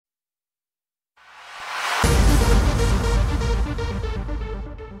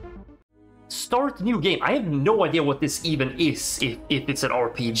start new game. I have no idea what this even is. If it's an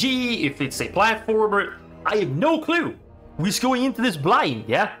RPG, if it's a platformer. I have no clue. We're just going into this blind,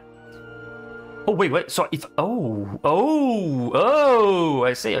 yeah? Oh, wait. So if... Oh,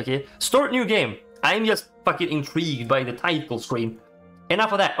 I see, okay. Start new game. I'm just fucking intrigued by the title screen.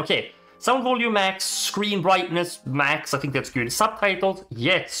 Enough of that. Okay. Sound volume max, screen brightness max. I think that's good. Subtitles,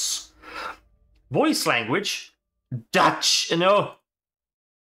 yes. Voice language, Dutch. No.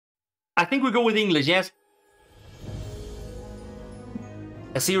 I think we go with English, yes.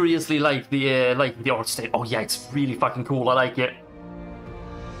 I seriously like the art style. Oh yeah, it's really fucking cool. I like it.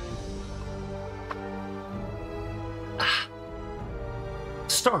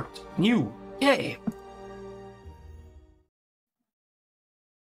 Start new game.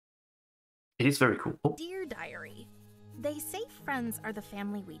 It is very cool. Oh. Dear Diary, they say friends are the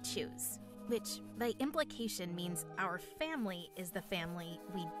family we choose, which by implication means our family is the family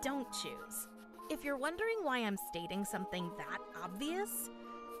we don't choose. If you're wondering why I'm stating something that obvious,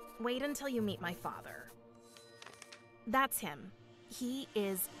 wait until you meet my father. That's him. He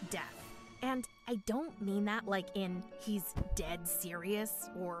is deaf. And I don't mean that like in he's dead serious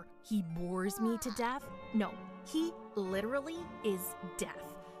or he bores me to death. No, he literally is deaf.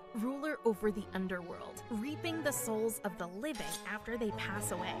 Ruler over the underworld, reaping the souls of the living after they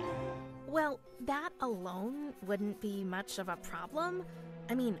pass away. Well, that alone wouldn't be much of a problem.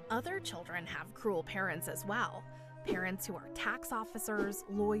 I mean, other children have cruel parents as well. Parents who are tax officers,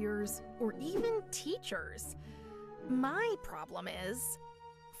 lawyers, or even teachers. My problem is,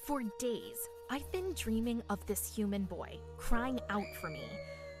 for days, I've been dreaming of this human boy crying out for me.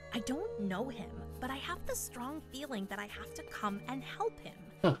 I don't know him, but I have the strong feeling that I have to come and help him.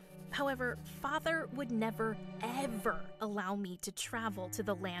 Huh. However, Father would never, ever allow me to travel to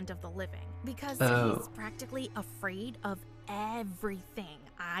the land of the living because he's practically afraid of everything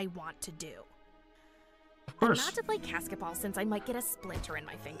I want to do. I'm not to play basketball since I might get a splinter in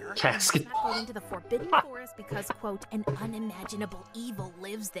my finger. Casket. I'm not going to the Forbidden Forest because, quote, an unimaginable evil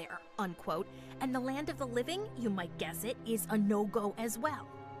lives there, unquote. And the land of the living, you might guess it, is a no-go as well.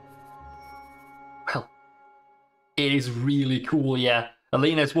 Well, it is really cool, yeah.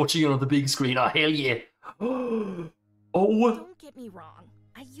 Elena's watching it on the big screen. Oh, hell yeah. Oh. Don't get me wrong.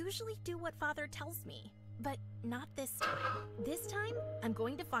 I usually do what Father tells me, but not this time. This time, I'm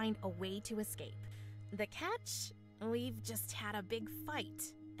going to find a way to escape. The catch? We've just had a big fight,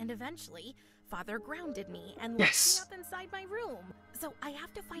 and eventually, Father grounded me and locked me up inside my room. So I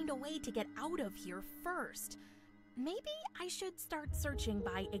have to find a way to get out of here first. Maybe I should start searching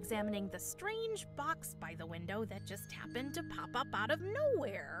by examining the strange box by the window that just happened to pop up out of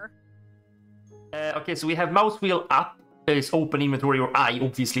nowhere. Okay, so we have mouse wheel up is open inventory or I,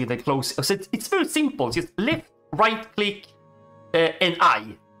 obviously, then close. So it's very simple. It's just left, right click, and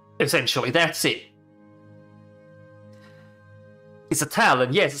I, essentially. That's it. It's a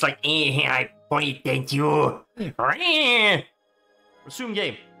talent, yes, it's like, I point at you. Resume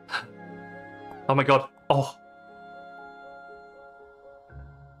game. Oh my god. Oh.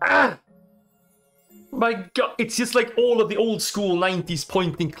 Ah! My god, it's just like all of the old school 90s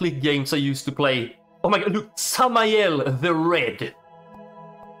point and click games I used to play. Oh my god, look, Samael the Red.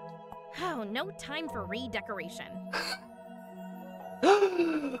 Oh, no time for redecoration.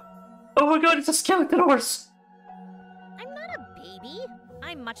 Oh my god, it's a skeleton horse. I'm not a baby.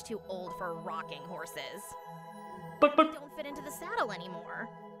 I'm much too old for rocking horses. But I don't fit into the saddle anymore.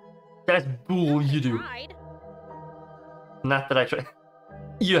 That's bull, you do. Tried. Not that I tried.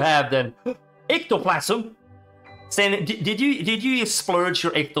 You have then. Ectoplasm. Sen, did you splurge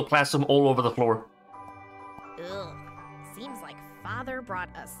your ectoplasm all over the floor? Ugh. Seems like Father brought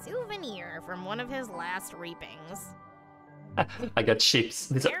a souvenir from one of his last reapings. I got chips.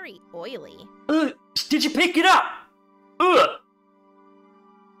 Very oily. Did you pick it up? I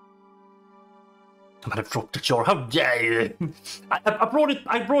might have dropped the jar. How dare you? I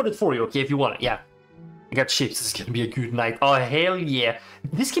brought it for you, okay, if you want it. Yeah. I got chips. This is gonna be a good night. Oh, hell yeah.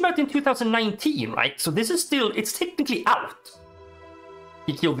 This came out in 2019, right? So this is still, it's technically out.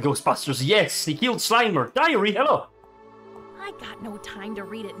 He killed the Ghostbusters. Yes, he killed Slimer. Diary, hello. I got no time to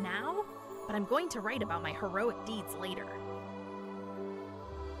read it now, but I'm going to write about my heroic deeds later.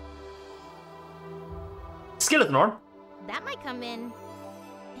 Skeleton arm. That might come in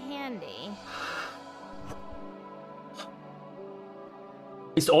handy.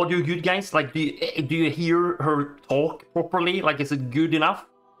 Is the audio good, guys? Like, do you hear her talk properly? Like, is it good enough?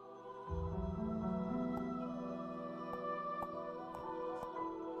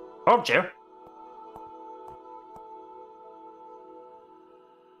 Armchair.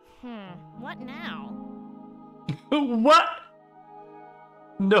 What now? What?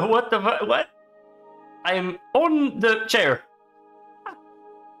 No, what the fuck? What? I am on the chair.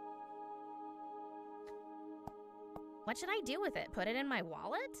 What should I do with it? Put it in my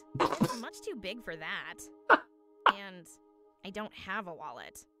wallet? It's much too big for that. And I don't have a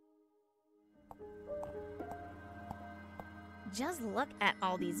wallet. Just look at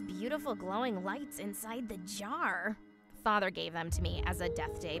all these beautiful glowing lights inside the jar. Father gave them to me as a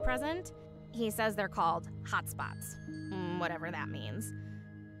Death Day present. He says they're called hotspots. Whatever that means.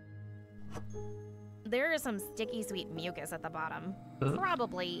 There is some sticky sweet mucus at the bottom.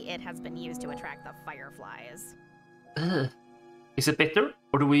 Probably it has been used to attract the fireflies. Is it bitter?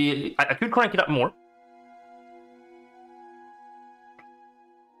 Or do we... I could crank it up more.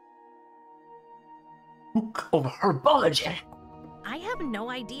 Book of Herbology. I have no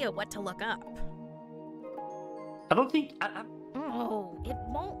idea what to look up. I don't think... Oh, it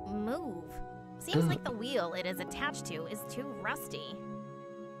won't move. Seems like the wheel it is attached to is too rusty.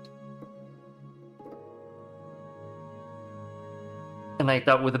 A night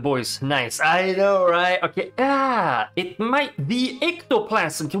out with the boys. Nice. I know, right? Okay. It might... The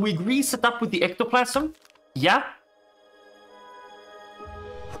ectoplasm. Can we grease it up with the ectoplasm? Yeah?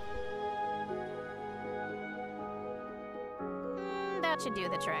 That should do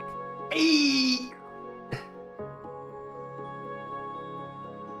the trick. Hey!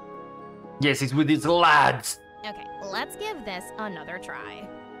 Yes, he's with his lads. Okay, let's give this another try.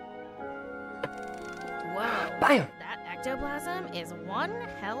 Whoa. Bam! That ectoplasm is one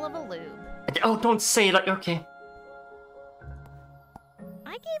hell of a lube. Oh, don't say that. Okay.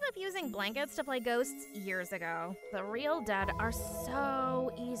 I gave up using blankets to play ghosts years ago. The real dead are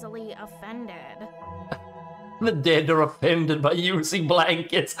so easily offended. The dead are offended by using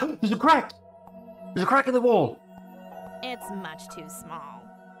blankets. There's a crack. There's a crack in the wall. It's much too small.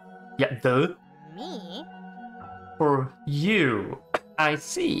 Yeah, duh. Me? For you. I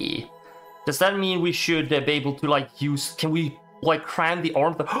see. Does that mean we should be able to, like, use... Can we, like, cram the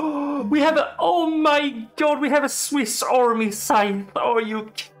arm? We have a... Oh my god, we have a Swiss Army scythe. Are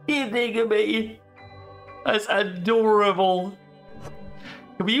you kidding me? That's adorable.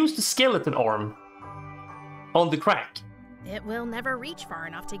 Can we use the skeleton arm on the crack? It will never reach far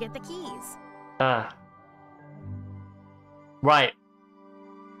enough to get the keys. Right.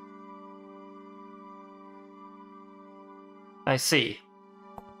 I see.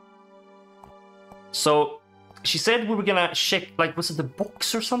 So, she said we were gonna check, like, was it the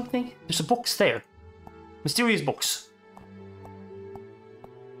box or something? There's a box there. Mysterious box.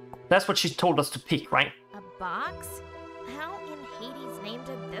 That's what she told us to pick, right? A box? How in Hades' name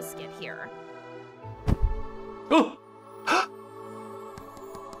did this get here? Oh!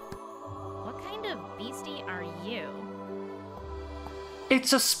 What kind of beastie are you?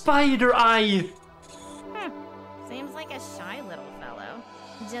 It's a spider eye! Seems like a shy little fellow.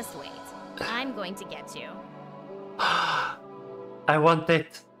 Just wait. I'm going to get you. I want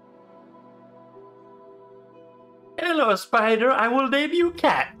it. Hello, spider. I will name you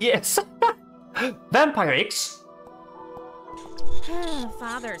Cat. Yes. Vampire X.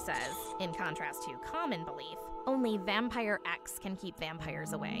 Father says, in contrast to common belief, only Vampire X can keep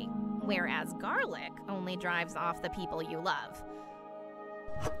vampires away, whereas garlic only drives off the people you love.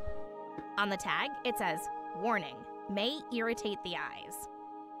 On the tag, it says, warning, may irritate the eyes.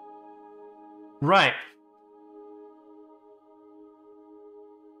 Right.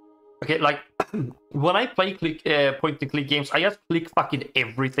 Okay, like, when I play point-and-click games, I just click fucking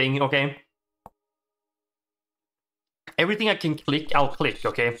everything, okay? Everything I can click, I'll click,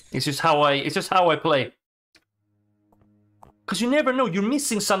 okay? It's just how I play. Because you never know, you're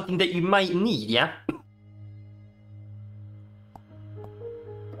missing something that you might need, yeah?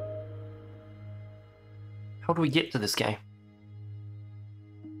 How do we get to this guy?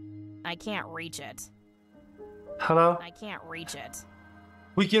 I can't reach it. Hello? I can't reach it.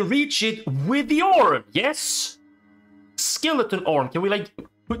 We can reach it with the arm, yes? Skeleton arm, can we, like,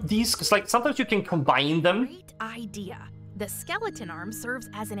 put these, because, like, sometimes you can combine them. Great idea. The skeleton arm serves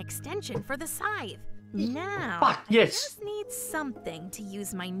as an extension for the scythe. Now, Fuck, yes. I just need something to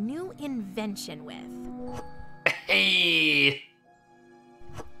use my new invention with. Hey!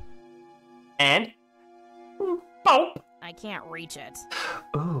 And? Boop! I can't reach it.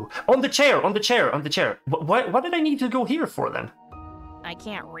 Oh, on the chair, on the chair, on the chair. What did I need to go here for, then? I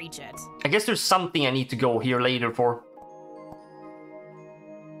can't reach it. I guess there's something I need to go here later for.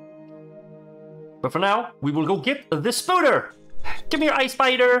 But for now, we will go get the spooter. Come here, Ice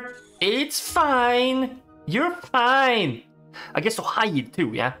Spider. It's fine. You're fine. I guess to hide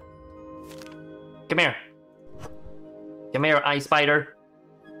too, yeah? Come here. Come here, Ice Spider.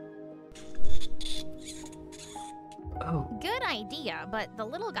 Oh. Good idea, but the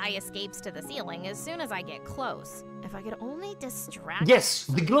little guy escapes to the ceiling as soon as I get close. If I could only distract... Yes,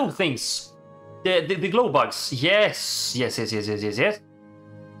 the glow things. The glow bugs. Yes. Yes.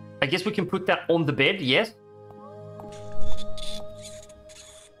 I guess we can put that on the bed, yes.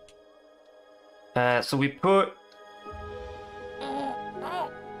 So we put...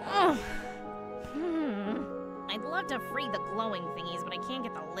 I'd love to free the glowing thingies, but I can't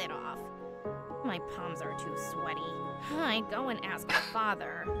get the lid off. My palms are too sweaty. I'd go and ask my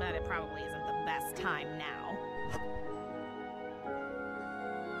father, but it probably isn't the best time now.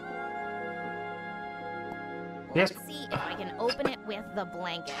 Yes. Let's see if I can open it with the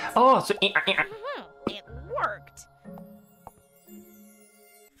blankets. Oh, so... It worked!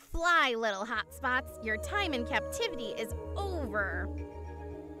 Fly, little hotspots. Your time in captivity is over.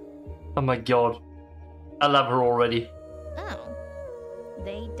 Oh my god. I love her already. Oh.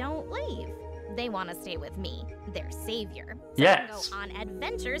 They don't leave. They want to stay with me, their savior. So yes. we can go on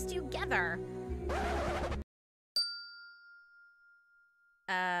adventures together.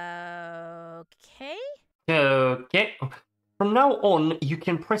 Okay. Okay. From now on, you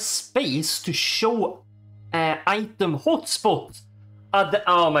can press space to show item hotspot.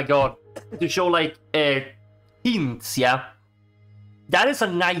 Oh my god. To show like hints, yeah. That is a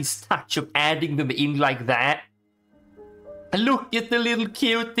nice touch of adding them in like that. Look at the little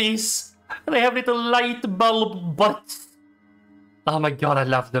cuties. They have little light bulb butts. Oh my god, I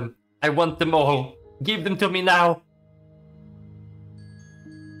love them. I want them all. Give them to me now.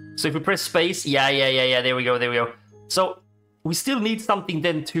 So if we press space, yeah, there we go. So we still need something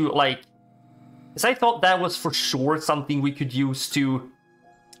then to like... Because I thought that was for sure something we could use to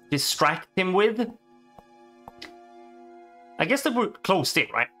distract him with. I guess that we're closed in,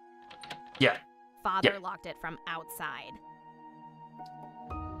 right? Yeah. Father locked it from outside.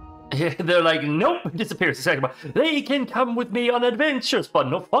 They're like, nope, disappears a second. They can come with me on adventures, but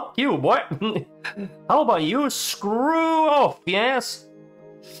no, fuck you, boy. How about you screw off, yes?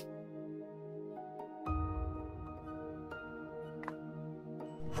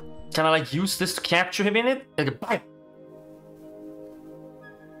 Can I like use this to capture him in it?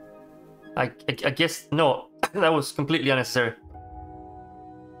 Like, I guess no. That was completely unnecessary.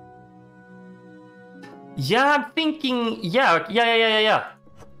 Yeah, I'm thinking. Yeah.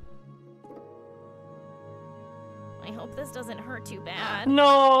 I hope this doesn't hurt too bad.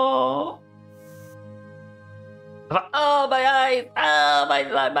 No. Oh my eye! Oh my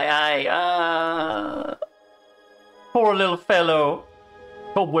eye! Poor little fellow.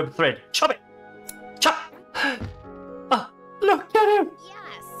 Cobweb thread. Chop it! Chop! Look at him!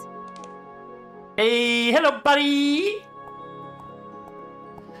 Yes! Hey, hello, buddy!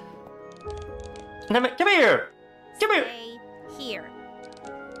 Come here! Come here! Stay here.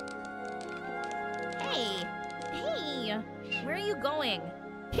 Hey! Where are you going?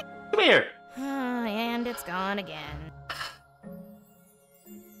 Come here! And it's gone again.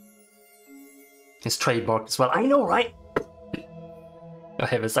 His trademark as well. I know, right? Oh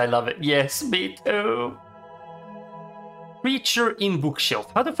heavens, I love it. Yes, me too. Creature in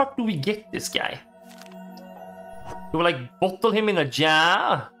bookshelf. How the fuck do we get this guy? Do we like bottle him in a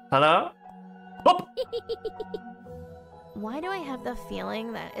jar? Hello? Hop! Why do I have the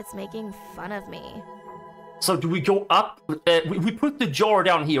feeling that it's making fun of me? So do we go up? We put the jar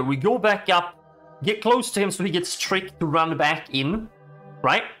down here. We go back up, get close to him so he gets tricked to run back in,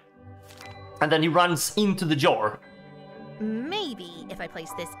 right? And then he runs into the jar. Maybe if I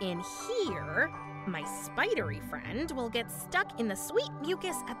place this in here, my spidery friend will get stuck in the sweet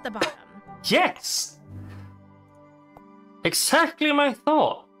mucus at the bottom. Yes! Exactly my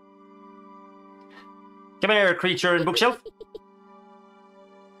thought. Come here, creature in bookshelf.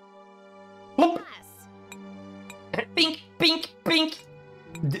 Plop. Yes. Pink, pink, pink.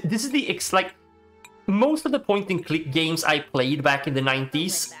 This is the like most of the point-and-click games I played back in the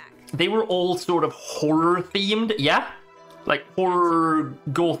 90s. They were all sort of horror themed, yeah? Like horror,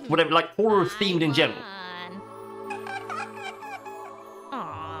 goth, whatever, like horror themed in general.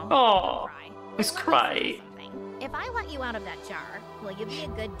 Aww. He's crying. If I let you out of that jar, will you be a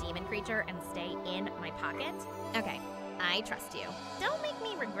good demon creature and stay in my pocket? Okay, I trust you. Don't make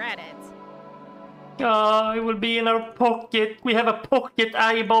me regret it. Oh, it will be in our pocket. We have a pocket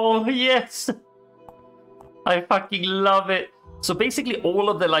eyeball. Yes. I fucking love it. So basically all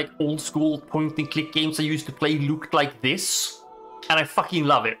of the like old school point and click games I used to play looked like this. And I fucking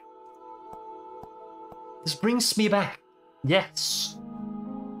love it. This brings me back. Yes.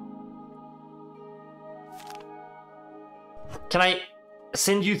 Can I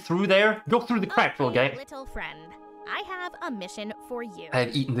send you through there? Go through the crack, little guy. Little friend, I have have a mission for you. I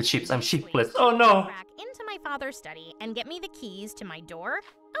have eaten the chips. I'm shipless. Oh no! Back into my father's study and get me the keys to my door.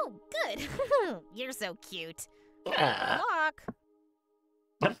 Oh, good. You're so cute. Good luck.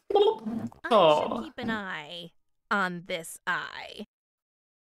 I should keep an eye on this eye.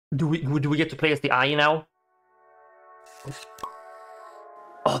 Do we get to play as the eye now?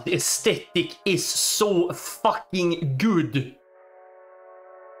 Oh, the aesthetic is so fucking good.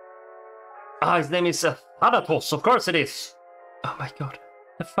 Ah, his name is Thanatos, of course it is. Oh my god.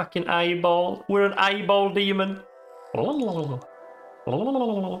 The fucking eyeball. We're an eyeball demon. Oh.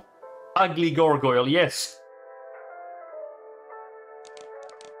 Oh. Ugly gargoyle, yes.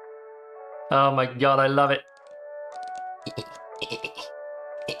 Oh my god, I love it.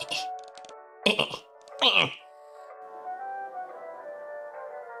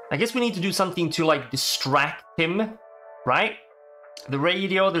 I guess we need to do something to, like, distract him, right? The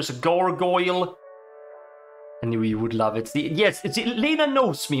radio, there's a gargoyle. I knew you would love it. Yes, Lena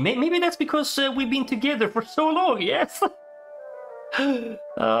knows me. Maybe that's because we've been together for so long, yes?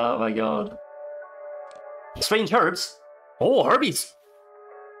 Oh my god. Strange herbs. Oh, herbies.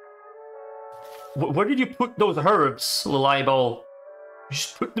 Where did you put those herbs, little eyeball? You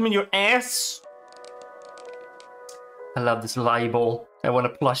just put them in your ass? I love this little eyeball. I want a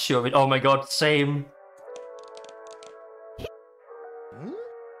plushie of it. Oh my god, same.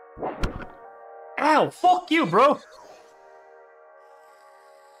 Ow, fuck you, bro.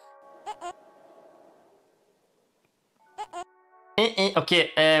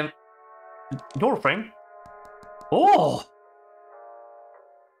 Okay, door frame. Oh!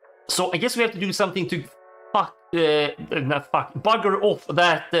 So I guess we have to do something to bugger off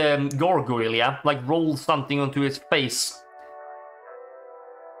that gargoyle, yeah? Like roll something onto his face.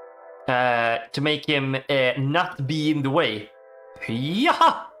 To make him not be in the way.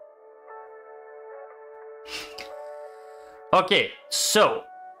 Yeah! Okay, so.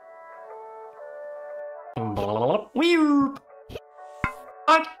 Weird.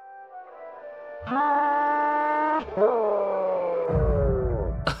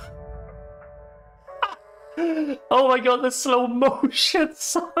 Oh my god, the slow motion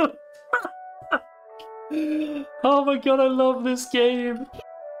sound. Oh my god, I love this game.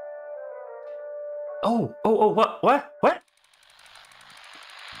 Oh, what?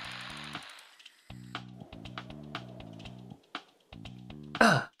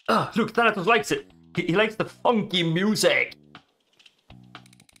 Look, Thanatos likes it. He likes the funky music.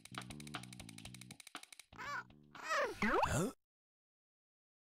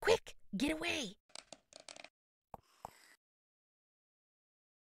 Quick, get away.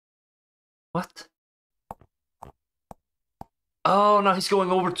 What? Oh, now he's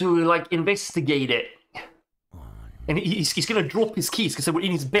going over to, like, investigate it. And he's gonna drop his keys because they were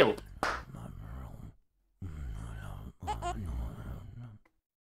in his belt.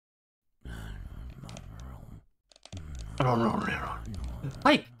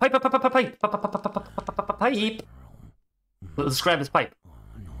 Pipe! Let's grab his pipe.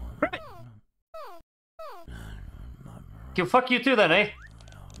 Grab it! Okay, fuck you too then, eh?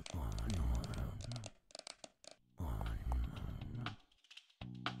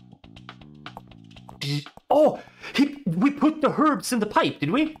 Oh! We put the herbs in the pipe,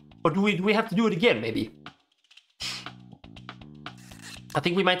 did we? Or do we have to do it again, maybe? I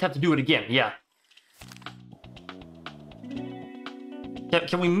think we might have to do it again, yeah.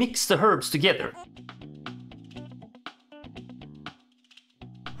 Can we mix the herbs together?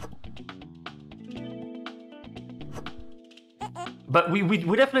 But we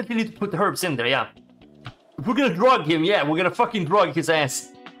definitely need to put the herbs in there, yeah. If we're gonna drug him, yeah, we're gonna fucking drug his ass.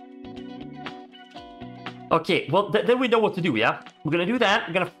 Okay, well, then we know what to do, yeah? We're gonna do that,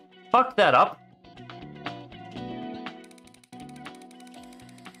 we're gonna fuck that up.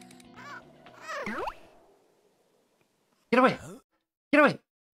 Get away! Get away!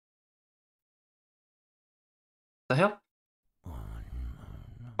 The hell?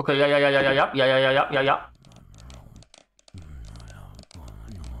 Okay, yeah.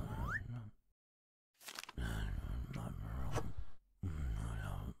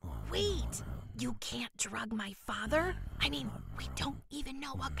 Wait! You can't drug my father? I mean, we don't even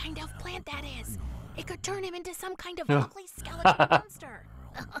know what kind of plant that is. It could turn him into some kind of ugly skeleton monster.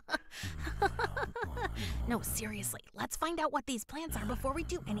 No, seriously, let's find out what these plants are before we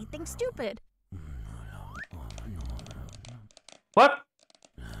do anything stupid. What?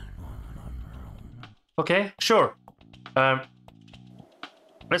 Okay, sure.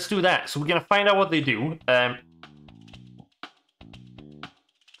 Let's do that. So we're gonna find out what they do.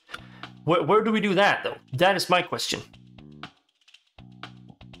 Where do we do that, though? That is my question.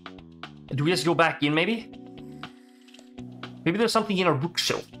 Do we just go back in, maybe? Maybe there's something in our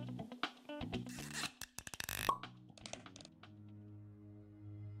bookshelf.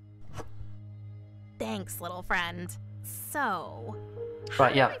 Thanks, little friend. So,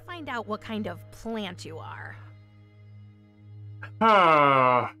 Right, yeah. how do I find out what kind of plant you are?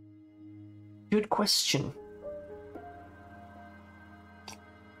 Good question.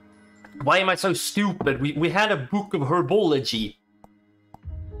 Why am I so stupid? We had a book of herbology.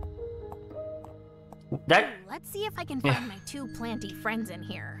 Let's see if I can find my two planty friends in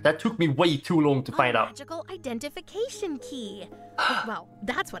here. That took me way too long to find out. Magical identification key. Well,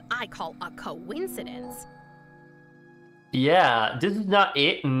 that's what I call a coincidence. Yeah, this is not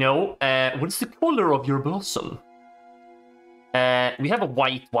it. No. What's the color of your blossom? We have a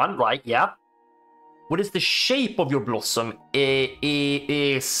white one, right? Yeah. What is the shape of your blossom?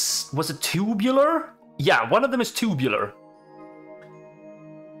 Was it tubular? Yeah, one of them is tubular.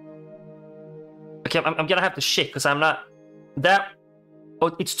 Okay, I'm gonna have to check because I'm not that.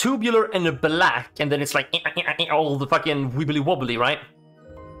 Oh, it's tubular and a black, and then it's like all the fucking wibbly wobbly, right?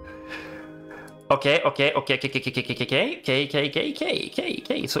 Okay.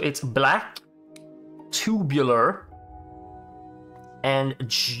 So it's black, tubular, and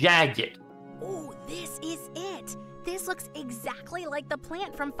jagged. Oh, this is it. This looks exactly like the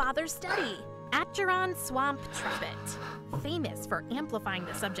plant from Father's study. Acheron swamp trumpet. Famous for amplifying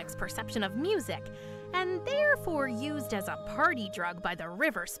the subject's perception of music, and therefore used as a party drug by the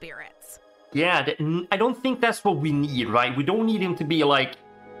river spirits. Yeah, I don't think that's what we need, right? We don't need him to be, like,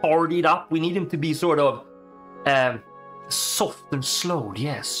 partied up. We need him to be sort of soft and slowed,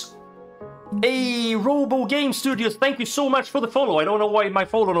 yes. Hey, Robo Game Studios, thank you so much for the follow. I don't know why my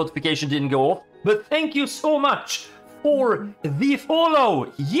follow notification didn't go off, but thank you so much for the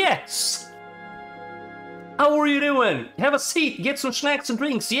follow. Yes! How are you doing? Have a seat, get some snacks and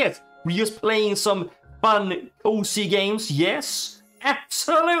drinks, yes. We're just playing some fun, cozy games, yes.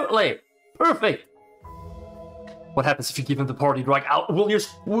 Absolutely. Perfect. What happens if you give him the party drug? We'll just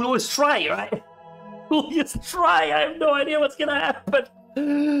try, right? We'll just try. I have no idea what's gonna happen.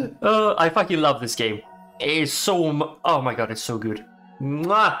 I fucking love this game. It is so... Oh my god, it's so good.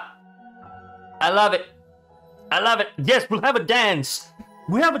 Mwah! I love it. I love it. Yes, we'll have a dance.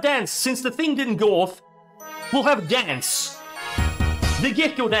 We'll have a dance. Since the thing didn't go off, we'll have a dance. The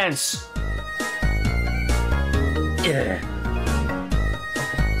gecko dance. Yeah.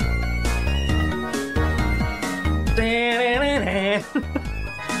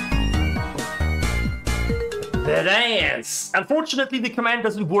 The dance. Unfortunately, the command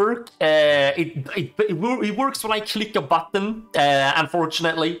doesn't work. It works when I click a button.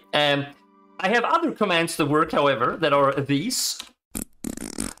 Unfortunately, I have other commands that work, however, that are these.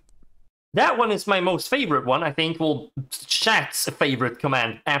 That one is my most favorite one. I think, well, chat's a favorite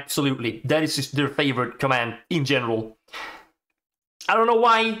command. Absolutely, that is just their favorite command in general. I don't know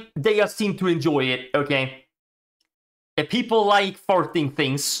why they just seem to enjoy it. Okay, people like farting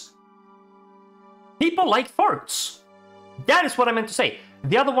things. People like farts. That is what I meant to say.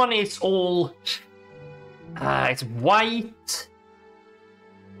 The other one is all... it's white.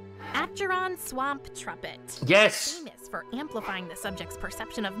 Acheron swamp trumpet. Yes. Famous for amplifying the subject's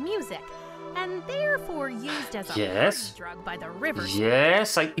perception of music, and therefore used as a party drug by the river.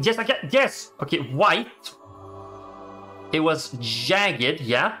 Yes, yes. Okay, white. It was jagged,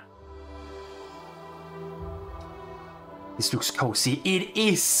 yeah. This looks cozy. It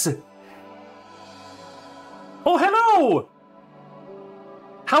is. Oh, hello!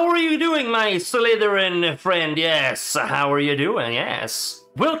 How are you doing, my Slytherin friend? Yes, how are you doing? Yes.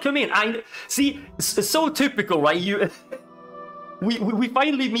 Welcome in. I see, so typical, right? You, we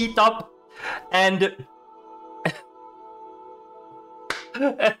finally meet up, and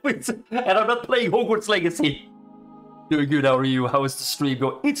and I'm not playing Hogwarts Legacy. Doing good. How are you? How is the stream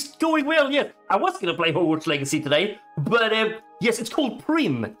going? It's going well. Yes, I was gonna play Hogwarts Legacy today, but yes, it's called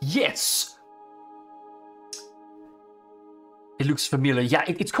PRIM. Yes. It looks familiar. Yeah,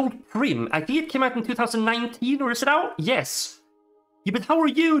 it's called PRIM. I think it came out in 2019, or is it out? Yes. Yeah, but how are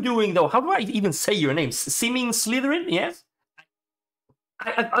you doing, though? How do I even say your name? Simming Slytherin? Yes?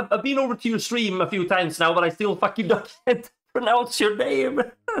 I've been over to your stream a few times now, but I still fucking can't pronounce your name.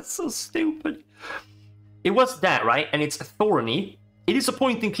 That's so stupid. It was that, right? And it's thorny. It is a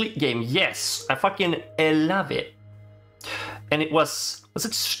point-and-click game. Yes. I fucking love it. And it was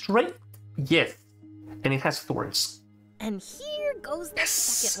it straight? Yes. And it has thorns. And here goes the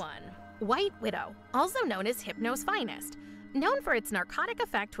second one. White Widow, also known as Hypno's finest. Known for its narcotic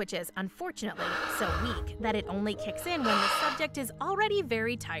effect, which is, unfortunately, so weak that it only kicks in when the subject is already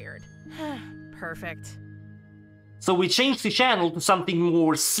very tired. Perfect. So we changed the channel to something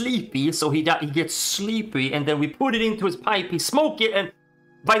more sleepy, so he gets sleepy, and then we put it into his pipe, he smoke it, and...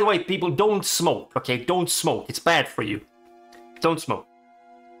 By the way, people, don't smoke, okay? Don't smoke, it's bad for you. Don't smoke.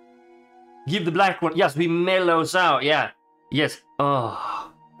 Give the black one... Yes, we mellows out, yeah. Yes.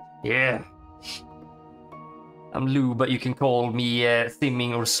 Oh, yeah. I'm Lou, but you can call me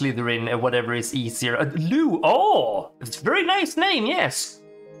Thimming or Slytherin, whatever is easier. Lou, oh! It's a very nice name, yes.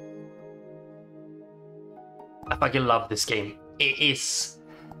 I fucking love this game. It is...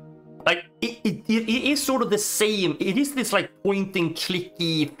 Like, it is sort of the same. It is this, like,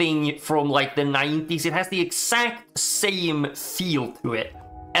 point-and-clicky thing from, like, the 90s. It has the exact same feel to it.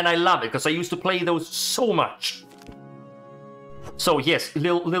 And I love it, because I used to play those so much. So, yes,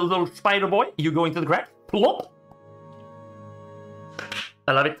 little spider boy, you go into the crack. Plop!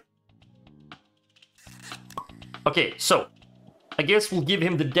 I love it. Okay, so... I guess we'll give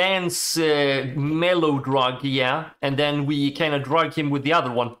him the dance mellow drug, yeah. And then we kind of drug him with the other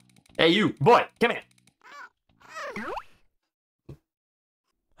one. Hey, you, boy, come here.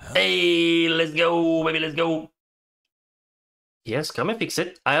 Hey, let's go, baby, let's go. Yes, come and fix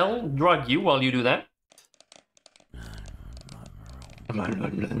it. I'll drug you while you do that. Come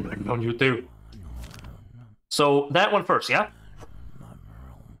on, you too. So, that one first, yeah?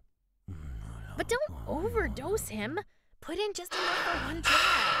 But don't overdose him. Put in just enough for one drag.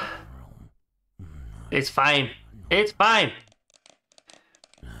 It's fine. It's fine.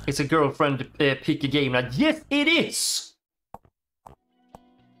 It's a girlfriend pick a game. Now, yes, it is.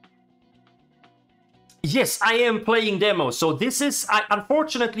 Yes, I am playing demo. So this is,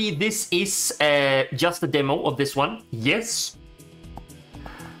 unfortunately, this is just a demo of this one. Yes.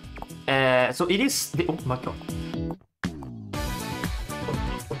 So it is the, oh my god.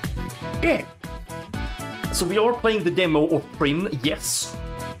 Yeah. So we are playing the demo of PRIM, yes.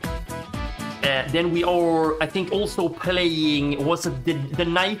 Then we are, I think, also playing, was it The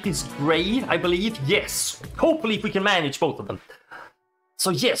Night is Grey, I believe? Yes. Hopefully if we can manage both of them.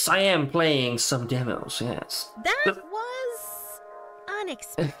 So yes, I am playing some demos, yes. That was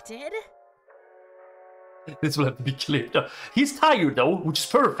unexpected. This will have to be clipped. He's tired though, which is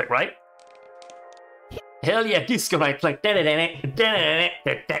perfect, right? Hell yeah, disco night, like...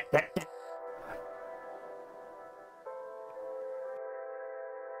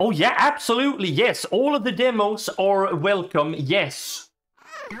 Oh yeah, absolutely, yes. All of the demos are welcome, yes.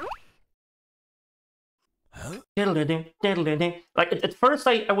 Like, at first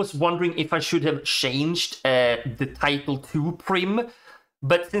I was wondering if I should have changed the title to PRIM,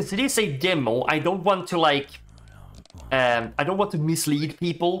 but since it is a demo, I don't want to, like... I don't want to mislead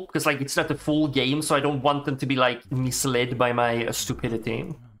people, because, like, it's not a full game, so I don't want them to be, like, misled by my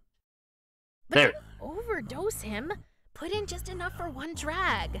stupidity. But there. Don't overdose him. Put in just enough for one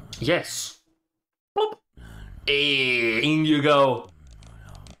drag. Yes. Boop. Hey, in you go.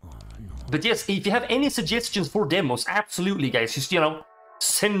 But yes, if you have any suggestions for demos, absolutely, guys, just, you know,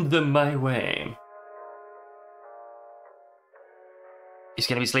 send them my way. He's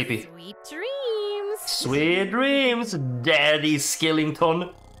gonna be sleepy. Sweet dreams. Sweet dreams, Daddy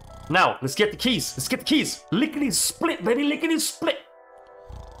Skellington. Now, let's get the keys. Let's get the keys. Lickety split, baby, lickety split.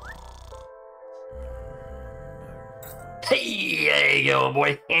 Hey, there you go,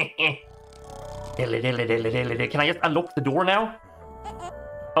 boy. Can I just unlock the door now?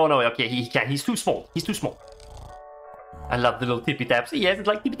 Oh no, okay, he can't. He's too small. He's too small. I love the little tippy taps. Yes, it's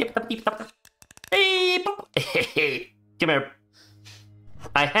like tippy tap, tippy tap. Hey, hey, come here.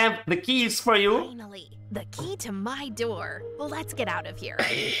 I have the keys for you. Finally, the key to my door. Let's get out of here.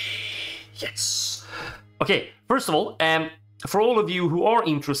 Yes. Okay, first of all, for all of you who are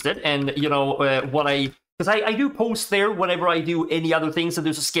interested, and you know what because I do post there whenever I do any other things, and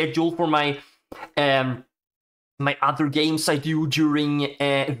there's a schedule for my my other games I do during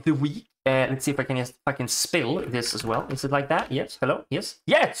the week. Let's see if I can spell this as well. Is it like that? Yes. Hello? Yes.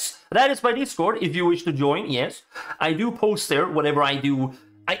 Yes! That is my Discord, if you wish to join. Yes. I do post there whenever I do...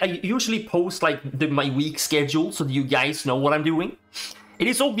 I usually post, like, my week schedule so that you guys know what I'm doing. It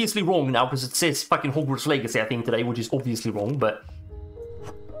is obviously wrong now, because it says fucking Hogwarts Legacy, I think, today, which is obviously wrong, but...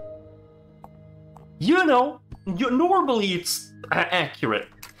 You know, normally it's accurate.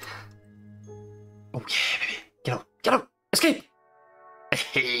 Okay, baby. Get out. Get out. Escape.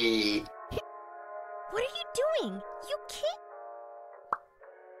 Hey. What are you doing? You can't...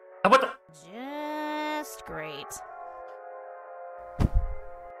 What the... Just great.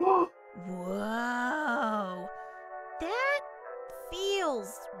 Whoa. That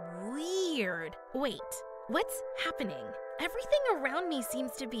feels weird. Wait, what's happening? Everything around me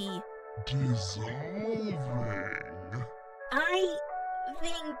seems to be... dissolving. I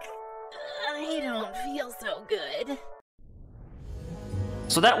think I don't feel so good.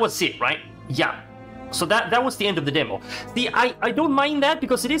 So that was it, right? Yeah. So that was the end of the demo. See, I don't mind that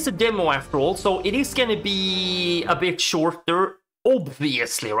because it is a demo after all, so it is gonna be a bit shorter,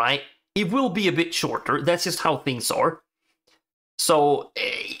 obviously, right? It will be a bit shorter, that's just how things are. So,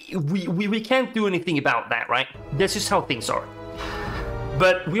 we can't do anything about that, right? That's just how things are.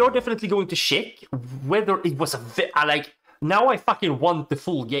 But we are definitely going to check whether it was like, now I fucking want the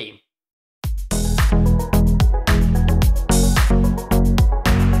full game.